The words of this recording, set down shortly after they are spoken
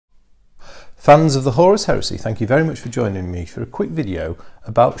Fans of the Horus Heresy, thank you very much for joining me for a quick video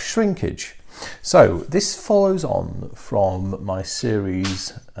about shrinkage. So this follows on from my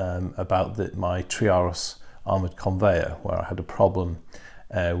series about my Triaros armoured conveyor, where I had a problem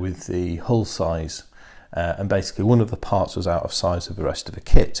with the hull size and basically one of the parts was out of size of the rest of the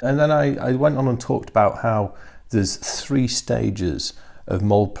kit. And then I went on and talked about how there's 3 stages of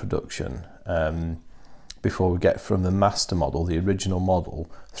mould production before we get from the master model, the original model,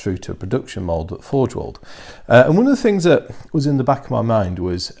 through to a production mould at Forge World. And one of the things that was in the back of my mind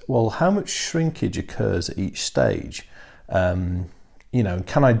was, well, how much shrinkage occurs at each stage? You know,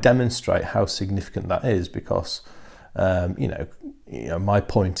 can I demonstrate how significant that is? Because, you know, my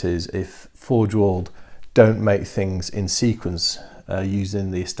point is, if Forge World don't make things in sequence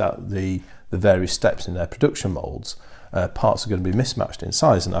using the various steps in their production moulds, parts are going to be mismatched in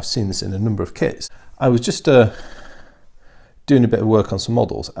size, and I've seen this in a number of kits. I was just doing a bit of work on some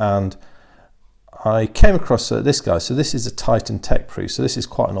models, and I came across this guy. So this is a Titan Tech Pre, so this is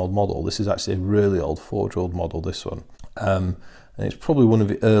quite an old model. This is actually a really old Forge World model, this one. And it's probably one of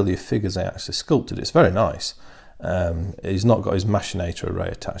the earlier figures I actually sculpted. It's very nice. He's not got his machinator array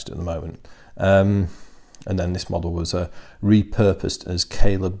attached at the moment. And then this model was repurposed as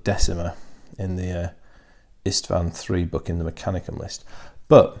Caleb Decima in the Istvan 3 book in the Mechanicum list.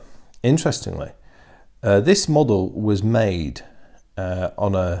 But interestingly, this model was made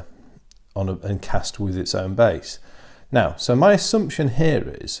and cast with its own base. Now, so my assumption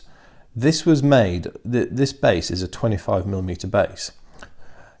here is this was made, this base is a 25mm base.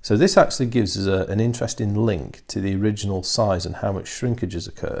 So this actually gives us an interesting link to the original size and how much shrinkage has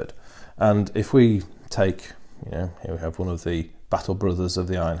occurred. And if we take, you know, here we have one of the battle brothers of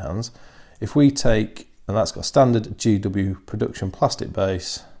the Iron Hands. If we take, and that's got a standard GW production plastic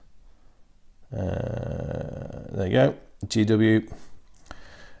base, there you go, GW.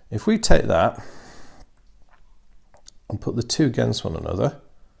 If we take that and put the two against one another,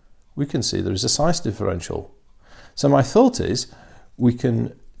 we can see there is a size differential. So my thought is we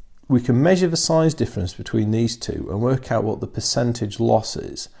can measure the size difference between these two and work out what the percentage loss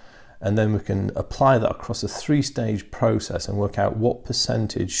is, and then we can apply that across a 3-stage process and work out what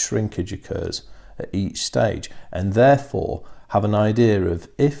percentage shrinkage occurs at each stage, and therefore have an idea of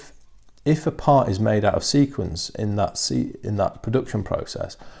if a part is made out of sequence in that production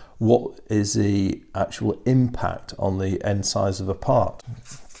process, what is the actual impact on the end size of a part.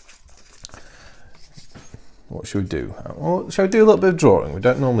 What should we do? Well, shall we do a little bit of drawing? We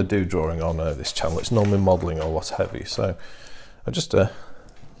don't normally do drawing on this channel. It's normally modelling or what's heavy. So I'm just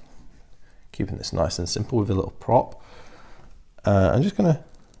keeping this nice and simple with a little prop. I'm just going to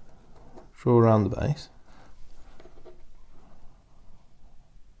draw around the base.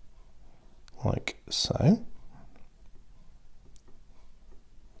 Like so.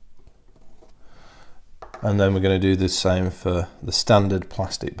 And then we're going to do the same for the standard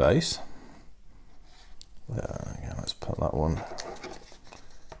plastic base. Yeah, let's put that one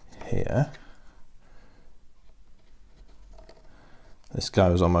here. This guy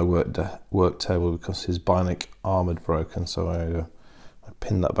was on my work table because his bionic arm had broken, so I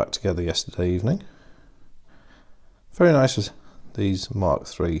pinned that back together yesterday evening. Very nice with these Mark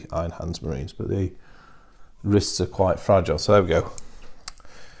III Iron Hands Marines, but the wrists are quite fragile. So there we go.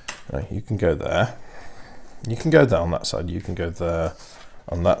 Right, you can go there. You can go there on that side. You can go there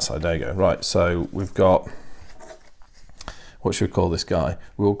on that side. There you go. Right, so we've got, what should we call this guy?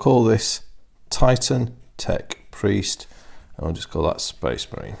 We'll call this Titan Tech Priest, and we'll just call that Space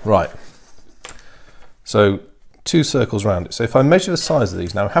Marine. Right, so 2 circles around it. So if I measure the size of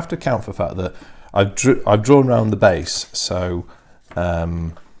these, now I have to account for the fact that I've drawn around the base, so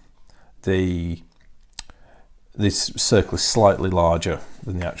this circle is slightly larger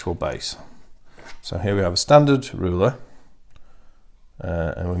than the actual base. So here we have a standard ruler,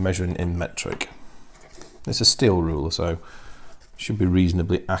 and we're measuring in metric. It's a steel ruler, so it should be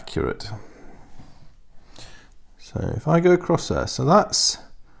reasonably accurate. So if I go across there, so that's,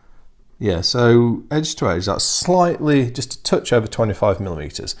 yeah, so edge to edge, that's slightly, just a touch over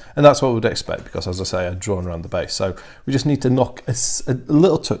 25mm, and that's what we'd expect because, as I say, I've drawn around the base. So we just need to knock a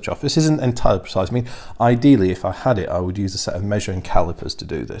little touch off. This isn't entirely precise. I mean, ideally, if I had it, I would use a set of measuring calipers to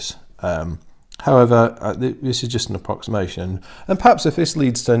do this. However, this is just an approximation, and perhaps if this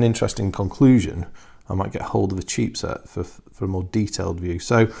leads to an interesting conclusion, I might get hold of a cheap set for a more detailed view.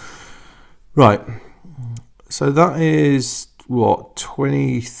 So, right, so that is what,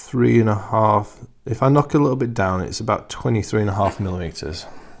 23.5. If I knock a little bit down, it's about 23.5mm.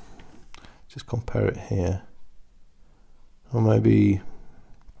 Just compare it here, or maybe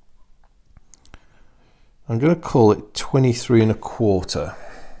I'm going to call it 23 1/4.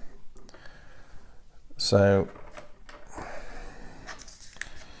 So,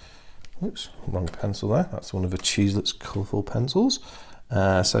 oops, wrong pencil there. That's one of the Cheeselet's colourful pencils.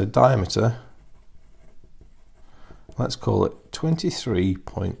 So diameter, let's call it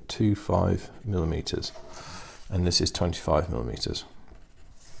 23.25 millimeters, and this is 25 millimeters.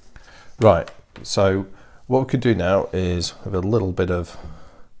 Right, so what we could do now is, with a little bit of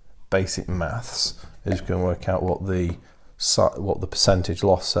basic maths, is we can work out what the percentage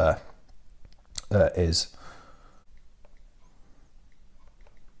loss there is.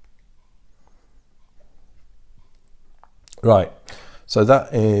 Right, so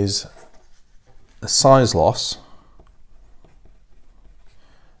that is the size loss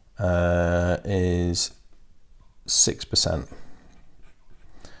is 6%.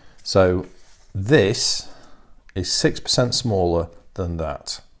 So this is 6% smaller than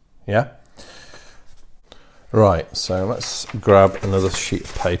that. Yeah? Right, so let's grab another sheet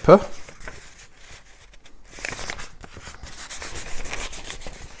of paper.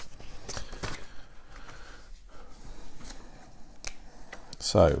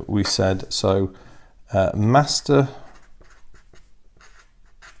 So we said, master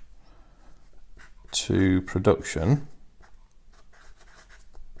to production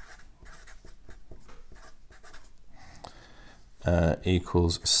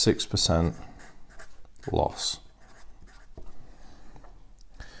equals 6% loss.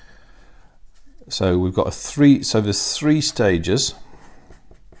 So we've got there's three stages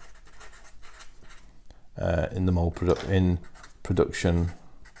in the mold production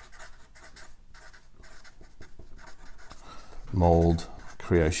mold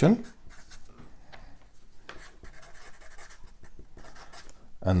creation,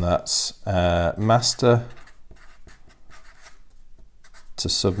 and that's master to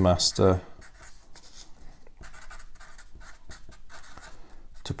submaster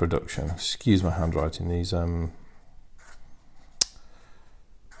to production. Excuse my handwriting, these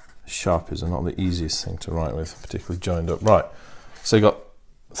Sharpies are not the easiest thing to write with, particularly joined up. Right, so you've got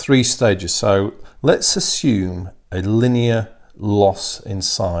three stages. So let's assume a linear loss in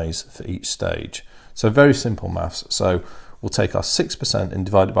size for each stage. So very simple maths. So we'll take our 6% and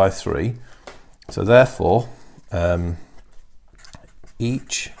divide it by 3. So therefore,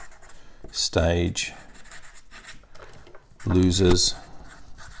 each stage loses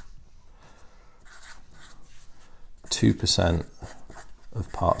 2%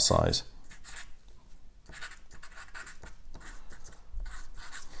 of part size.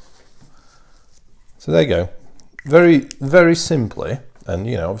 So there you go. Very, very simply, and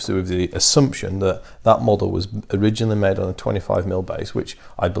obviously with the assumption that that model was originally made on a 25mm base, which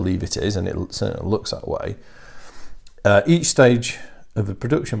I believe it is, and it certainly looks that way. Each stage of the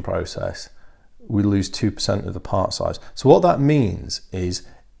production process, we lose 2% of the part size. So what that means is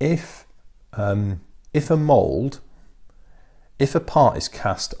if a part is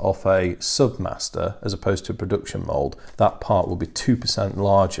cast off a submaster as opposed to a production mold, that part will be 2%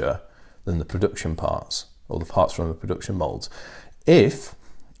 larger than the production parts, or the parts from the production molds. If,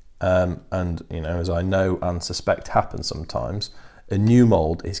 and as I know and suspect happens sometimes, a new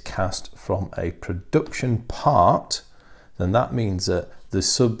mold is cast from a production part, then that means that the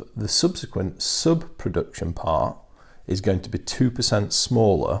subsequent sub-production part is going to be 2%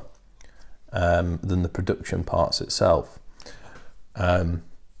 smaller than the production parts itself. So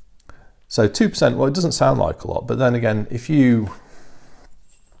 2%, well, it doesn't sound like a lot, but then again, if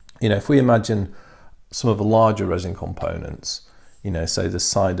if we imagine some of the larger resin components, say the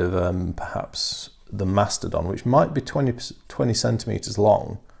side of perhaps the Mastodon, which might be 20 centimeters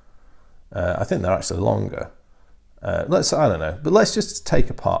long. I think they're actually longer. I don't know, but let's just take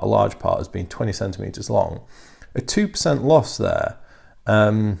a large part as being 20 centimeters long. A 2% loss there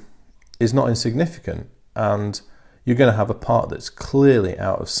is not insignificant, and you're going to have a part that's clearly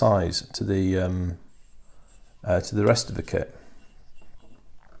out of size to the rest of the kit.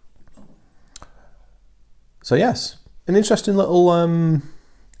 So yes, an interesting little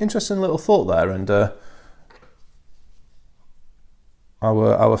thought there, and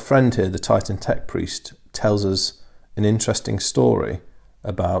our friend here, the Titan Tech Priest, tells us an interesting story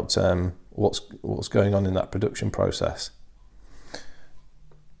about what's going on in that production process.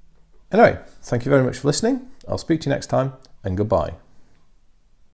 Anyway, thank you very much for listening. I'll speak to you next time, and goodbye.